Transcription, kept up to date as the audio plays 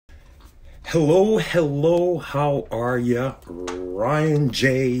Hello, how are ya? Ryan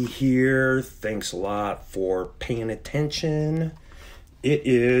J here. Thanks a lot for paying attention. It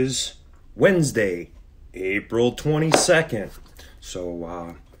is Wednesday, April 22nd.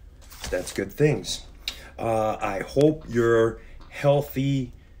 So that's good things. I hope you're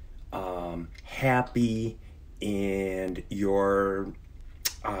healthy, happy, and your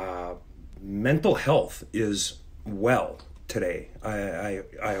mental health is well today.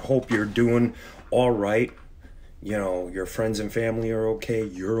 I hope you're doing all right. You know, your friends and family are okay.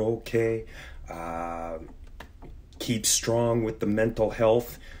 You're okay. Keep strong with the mental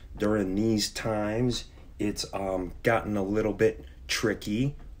health during these times. It's gotten a little bit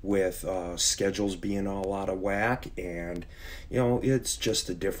tricky with schedules being all out of whack, and it's just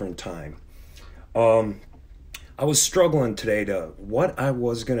a different time. I was struggling today to what I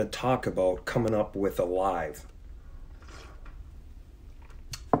was going to talk about coming up with a live.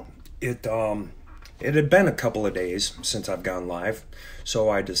 It had been a couple of days since I've gone live, so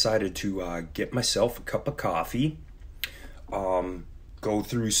I decided to get myself a cup of coffee, go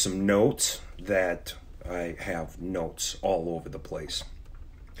through some notes that I have notes all over the place,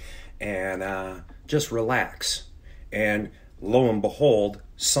 and just relax. And lo and behold,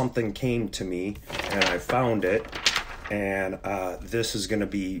 something came to me, and I found it, and this is going to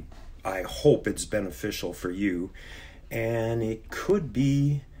be, I hope it's beneficial for you, and it could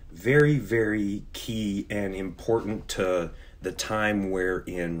be very, very key and important to the time we're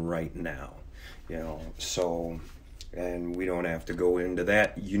in right now. So, and we don't have to go into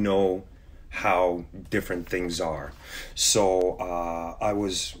that. How different things are. So I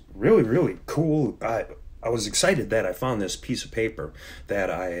was really cool. I was excited that I found this piece of paper that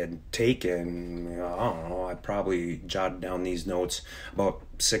I had taken, I don't know, I probably jotted down these notes about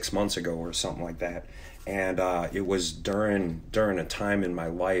 6 months ago or something like that. And it was during a time in my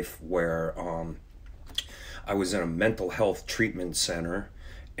life where I was in a mental health treatment center,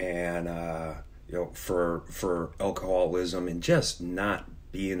 and for alcoholism, and just not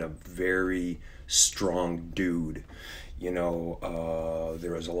being a very strong dude.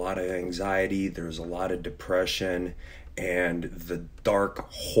 There was a lot of anxiety, there was a lot of depression, and the dark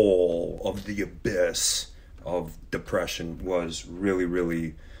hole of the abyss of depression was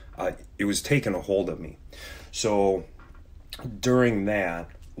really it was taking a hold of me. So during that,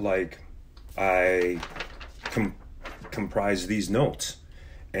 I comprised these notes,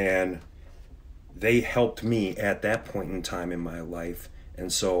 and they helped me at that point in time in my life.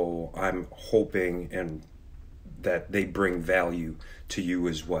 And so I'm hoping and that they bring value to you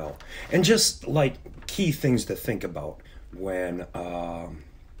as well. And just key things to think about when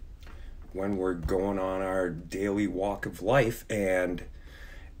we're going on our daily walk of life and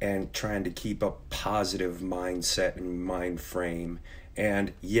trying to keep a positive mindset and mind frame.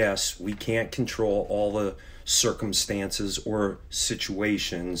 And yes, we can't control all the circumstances or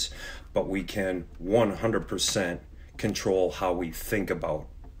situations, but we can 100% control how we think about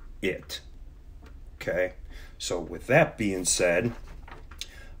it. Okay? So with that being said,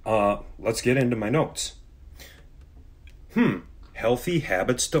 let's get into my notes. Healthy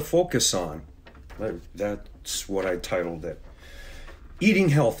habits to focus on. That's what I titled it. Eating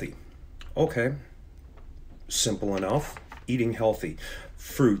healthy. Okay. Simple enough. Eating healthy.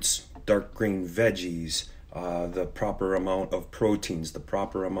 Fruits, dark green veggies, the proper amount of proteins, the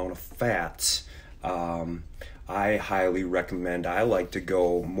proper amount of fats. I highly recommend, I like to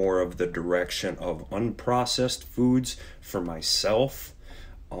go more of the direction of unprocessed foods for myself,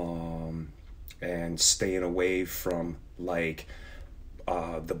 and staying away from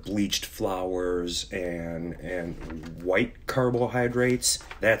the bleached flours and white carbohydrates.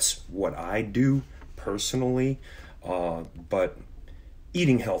 That's what I do personally, but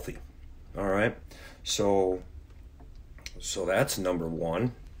eating healthy. All right. So that's number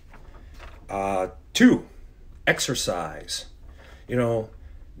one. 2, exercise.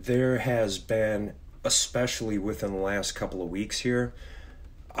 There has been, especially within the last couple of weeks here,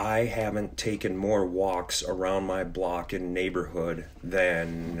 I haven't taken more walks around my block and neighborhood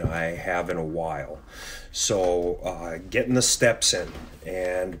than I have in a while. So getting the steps in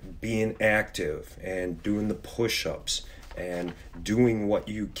and being active and doing the push-ups and doing what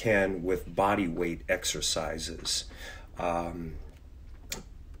you can with body weight exercises, and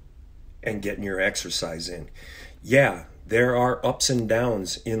getting your exercise in. Yeah, there are ups and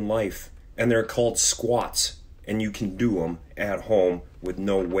downs in life, and they're called squats, and you can do them at home with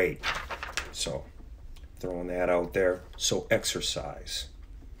no weight. So, throwing that out there. So, exercise.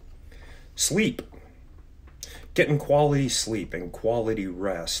 Sleep. Getting quality sleep and quality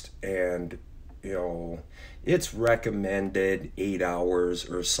rest, and you know, it's recommended 8 hours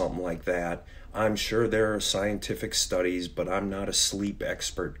or something like that. I'm sure there are scientific studies, but I'm not a sleep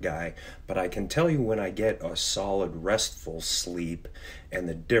expert guy. But I can tell you when I get a solid, restful sleep and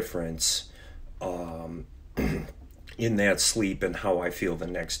the difference in that sleep and how I feel the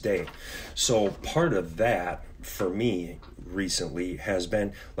next day. So part of that for me recently has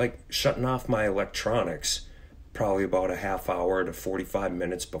been like shutting off my electronics probably about a half hour to 45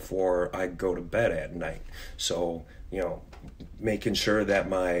 minutes before I go to bed at night. So, you know, making sure that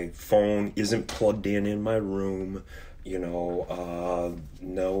my phone isn't plugged in my room, you know,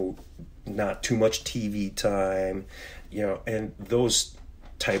 no, not too much TV time, you know, and those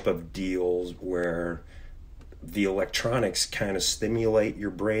type of deals where the electronics kind of stimulate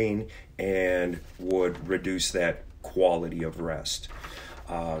your brain and would reduce that quality of rest.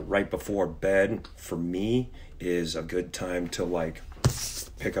 Right before bed, for me, is a good time to like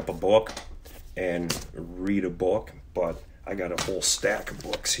pick up a book and read a book. But I got a whole stack of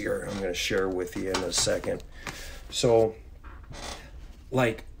books here I'm going to share with you in a second. So,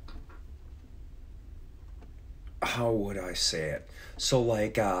 like, how would I say it? So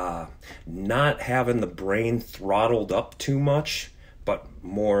like not having the brain throttled up too much, but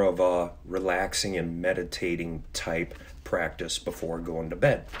more of a relaxing and meditating type practice before going to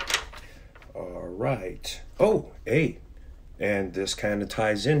bed. All right. Oh, hey, and this kind of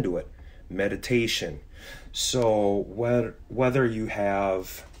ties into it. Meditation. So whether you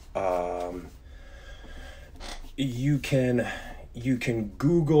have, you can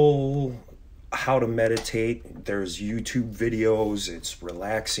Google how to meditate. There's YouTube videos, it's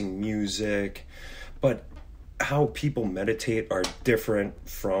relaxing music, but how people meditate are different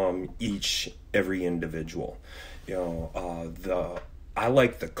from every individual. You know, I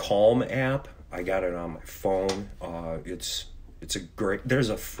like the Calm app. I got it on my phone. It's a great. There's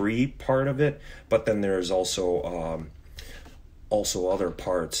a free part of it, but then there's also other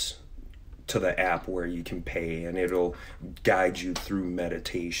parts to the app where you can pay, and it'll guide you through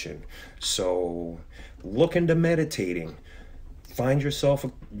meditation. So look into meditating. Find yourself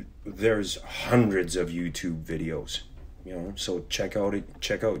there's hundreds of YouTube videos, you know, so check out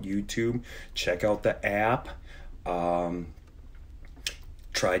YouTube, check out the app.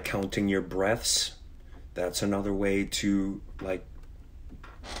 Try counting your breaths. That's another way to like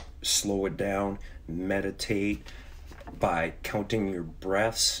slow it down, meditate by counting your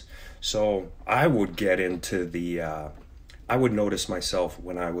breaths. So I would get into I would notice myself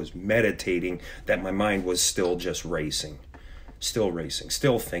when I was meditating that my mind was still just racing,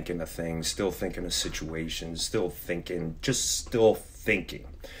 still thinking of things, still thinking of situations, still thinking.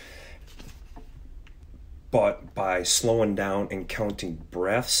 But by slowing down and counting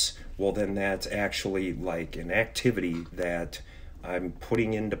breaths, well, then that's actually like an activity that I'm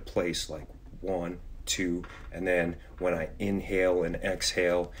putting into place, like 1, 2, and then when I inhale and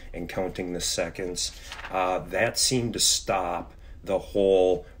exhale and counting the seconds, that seemed to stop the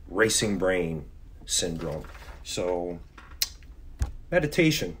whole racing brain syndrome. So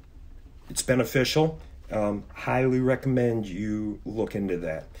meditation, it's beneficial. Highly recommend you look into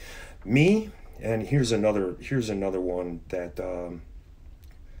that. Me, and here's another one that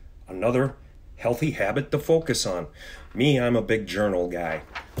another healthy habit to focus on. Me, I'm a big journal guy.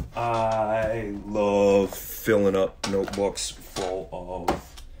 I love filling up notebooks full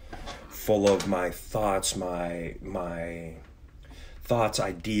of my thoughts, my thoughts,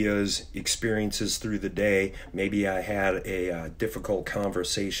 ideas, experiences through the day. Maybe I had a difficult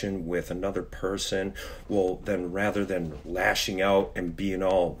conversation with another person. Well, then rather than lashing out and being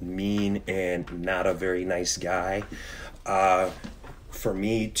all mean and not a very nice guy, for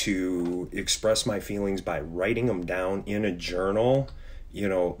me to express my feelings by writing them down in a journal, you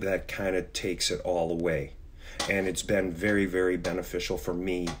know, that kind of takes it all away. And it's been very, very beneficial for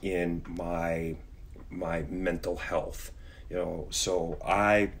me in my mental health. You know, so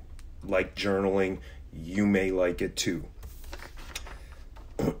I like journaling. You may like it too.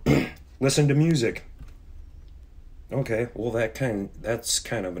 Listen to music. Okay, well that's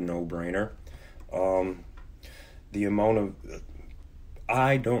kind of a no-brainer. The amount of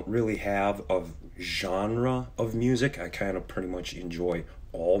I don't really have a genre of music. I kind of pretty much enjoy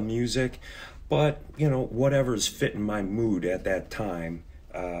all music, but you know, whatever's fitting my mood at that time.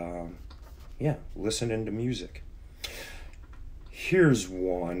 Listening to music. Here's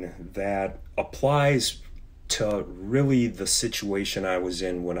one that applies to really the situation I was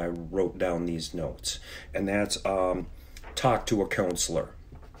in when I wrote down these notes, and that's talk to a counselor.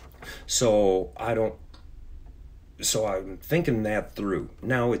 So I'm thinking that through.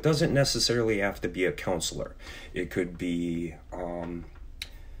 Now, it doesn't necessarily have to be a counselor. It could be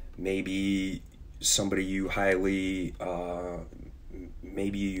maybe somebody you highly,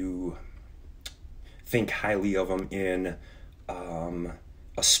 maybe you think highly of them in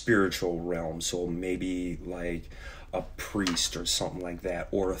a spiritual realm. So maybe like a priest or something like that,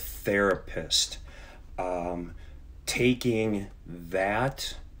 or a therapist. Taking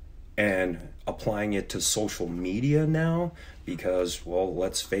that and applying it to social media now, because, well,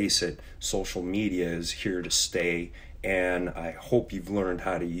 let's face it, social media is here to stay, and I hope you've learned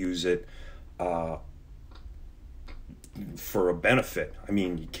how to use it for a benefit. I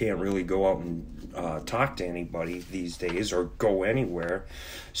mean, you can't really go out and talk to anybody these days or go anywhere,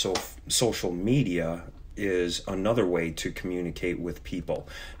 so social media is another way to communicate with people.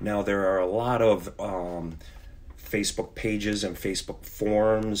 Now, there are a lot of Facebook pages and Facebook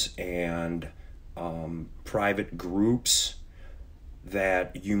forums and private groups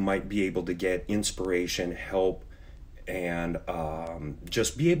that you might be able to get inspiration, help, and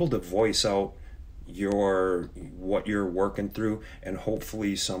just be able to voice out what you're working through, and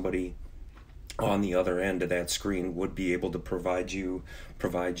hopefully somebody on the other end of that screen would be able to provide you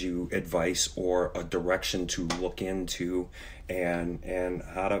advice or a direction to look into, and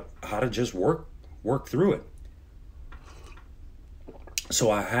how to just work through it. So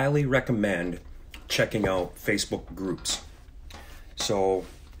I highly recommend checking out Facebook groups. So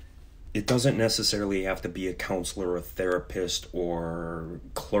it doesn't necessarily have to be a counselor, a therapist, or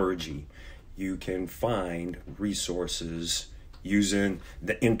clergy. You can find resources using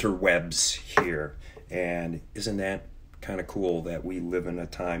the interwebs here. And isn't that kind of cool that we live in a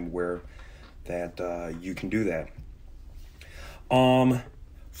time where that you can do that?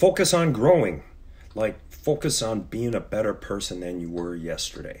 Focus on growing. Like, focus on being a better person than you were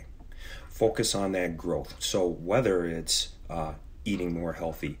yesterday. Focus on that growth. So whether it's eating more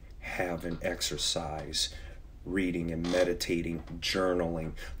healthy, having exercise, reading and meditating,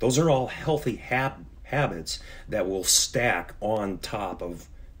 journaling, those are all healthy habits that will stack on top of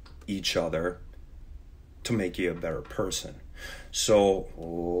each other to make you a better person. So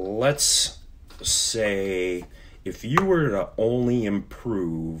let's say if you were to only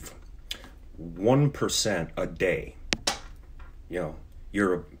improve 1% a day,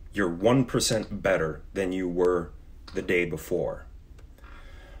 you're 1% better than you were the day before.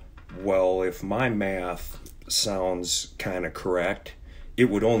 Well, if my math sounds kind of correct, it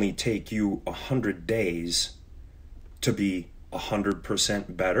would only take you 100 days to be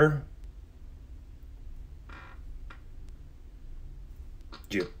 100% better.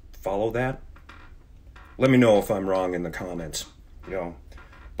 Do you follow that? Let me know if I'm wrong in the comments,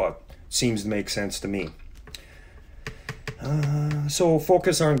 but seems to make sense to me. So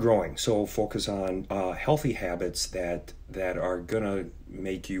focus on growing. So focus on healthy habits that are gonna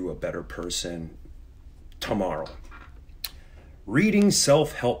make you a better person tomorrow. Reading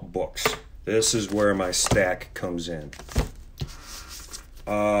self-help books. This is where my stack comes in.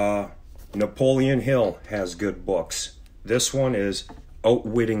 Napoleon Hill has good books. This one is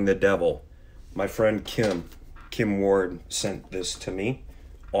Outwitting the Devil. My friend Kim Ward sent this to me.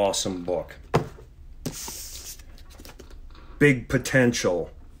 Awesome book. Big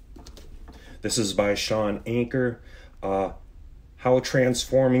Potential. This is by Sean Anker. How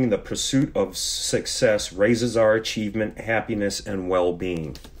transforming the pursuit of success raises our achievement, happiness, and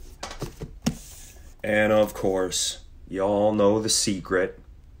well-being. And of course, y'all know The Secret.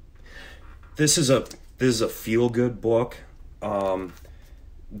 This is a feel-good book.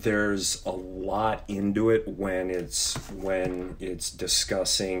 There's a lot into it when it's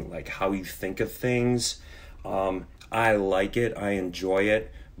discussing like how you think of things. I like it, I enjoy it,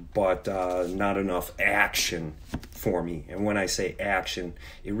 but not enough action for me. And when I say action,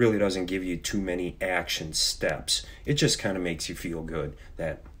 it really doesn't give you too many action steps. It just kind of makes you feel good.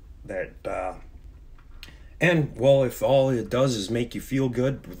 And well, if all it does is make you feel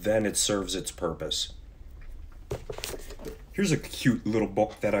good, then it serves its purpose. Here's a cute little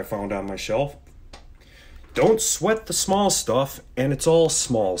book that I found on my shelf. Don't Sweat the Small Stuff, and It's All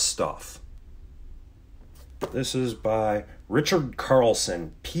Small Stuff. This is by Richard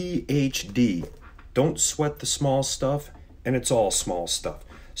Carlson, PhD. Don't sweat the small stuff, and it's all small stuff.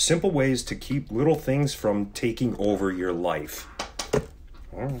 Simple ways to keep little things from taking over your life.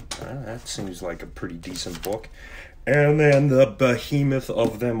 Well, that seems like a pretty decent book. And then the behemoth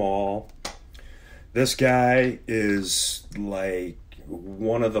of them all. This guy is like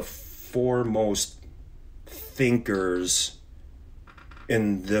one of the foremost thinkers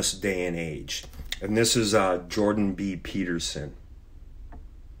in this day and age. And this is Jordan B. Peterson.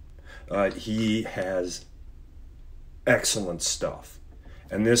 He has excellent stuff.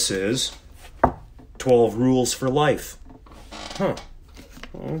 And this is 12 Rules for Life.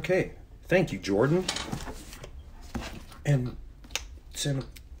 Okay. Thank you, Jordan. And it's in a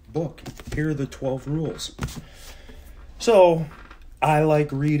book. Here are the 12 rules. So, I like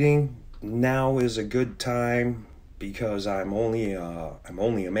reading. Now is a good time because I'm only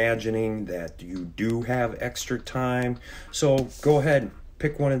imagining that you do have extra time. So go ahead,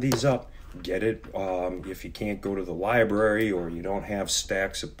 pick one of these up, get it. If you can't go to the library or you don't have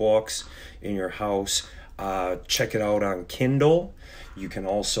stacks of books in your house, check it out on Kindle. You can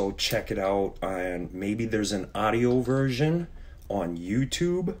also check it out on, maybe there's an audio version on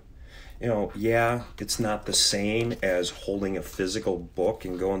YouTube. You know, yeah, it's not the same as holding a physical book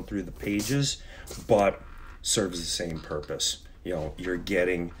and going through the pages, but serves the same purpose. You know, you're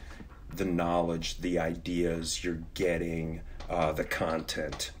getting the knowledge, the ideas, you're getting the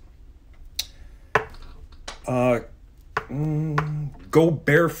content. Go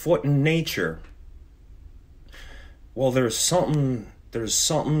barefoot in nature. Well, there's something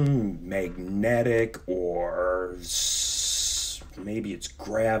magnetic, or maybe it's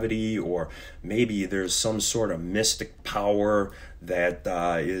gravity, or maybe there's some sort of mystic power that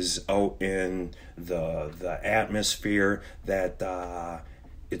is out in the atmosphere that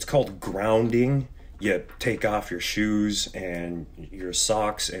it's called grounding. You take off your shoes and your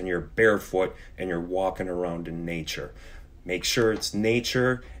socks and you're barefoot and you're walking around in nature. Make sure it's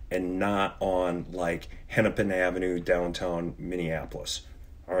nature and not on like Hennepin Avenue, downtown Minneapolis.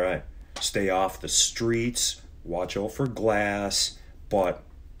 All right, stay off the streets, watch out for glass, but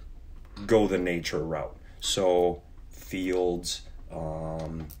go the nature route. So fields,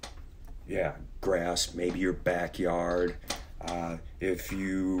 grass, maybe your backyard. If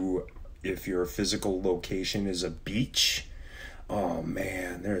your physical location is a beach, oh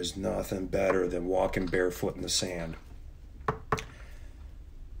man, there's nothing better than walking barefoot in the sand.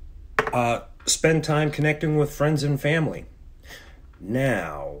 Spend time connecting with friends and family.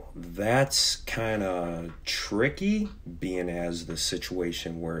 Now, that's kind of tricky, being as the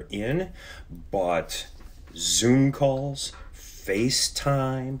situation we're in, but Zoom calls,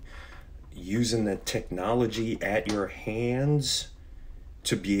 FaceTime, using the technology at your hands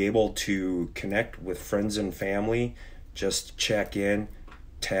to be able to connect with friends and family, just check in,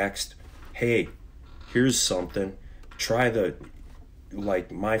 text, hey, here's something,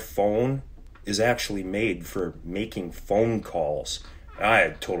 my phone is actually made for making phone calls.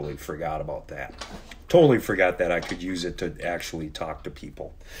 I totally forgot about that. Totally forgot that I could use it to actually talk to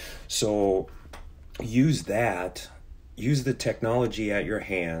people. So use that. Use the technology at your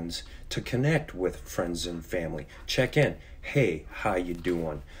hands to connect with friends and family. Check in. Hey, how you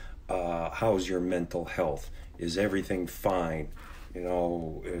doing? How's your mental health? Is everything fine? You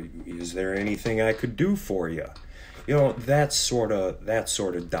know, is there anything I could do for you? You know, that sort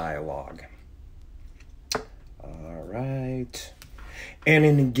of dialogue. All right. And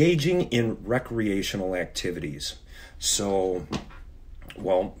in engaging in recreational activities. So,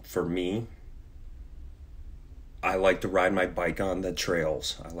 well, for me, I like to ride my bike on the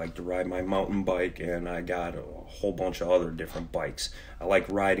trails. I like to ride my mountain bike, and I got a whole bunch of other different bikes. I like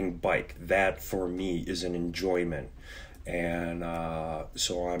riding bike. That, for me, is an enjoyment. And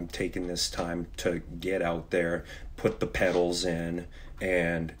so I'm taking this time to get out there, put the pedals in,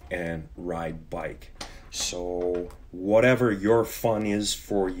 and ride bike. So whatever your fun is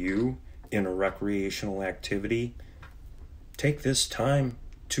for you in a recreational activity, take this time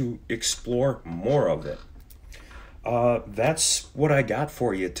to explore more of it. That's what I got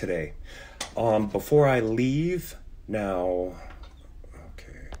for you today. Before I leave,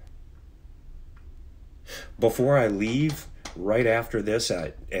 right after this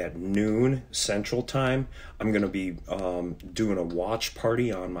at noon Central Time, I'm going to be doing a watch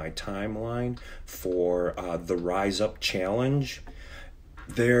party on my timeline for the Rise Up Challenge.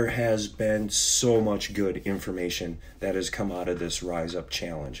 There has been so much good information that has come out of this Rise Up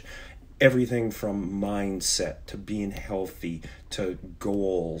Challenge. Everything from mindset to being healthy to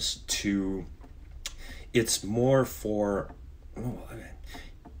goals to, it's more for,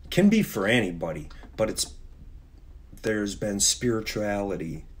 can be for anybody, but there's been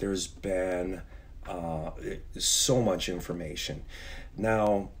spirituality, there's been so much information.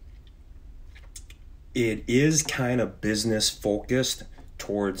 Now, it is kind of business focused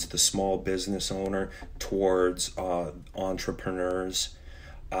towards the small business owner, towards entrepreneurs.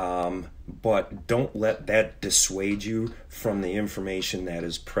 But don't let that dissuade you from the information that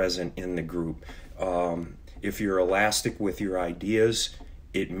is present in the group. If you're elastic with your ideas,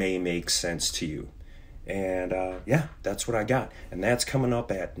 it may make sense to you. And that's what I got. And that's coming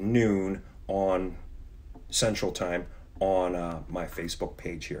up at noon on Central Time on my Facebook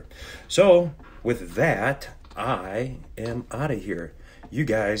page here. So with that, I am out of here. You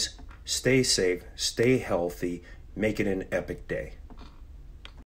guys Stay safe, stay healthy, make it an epic day.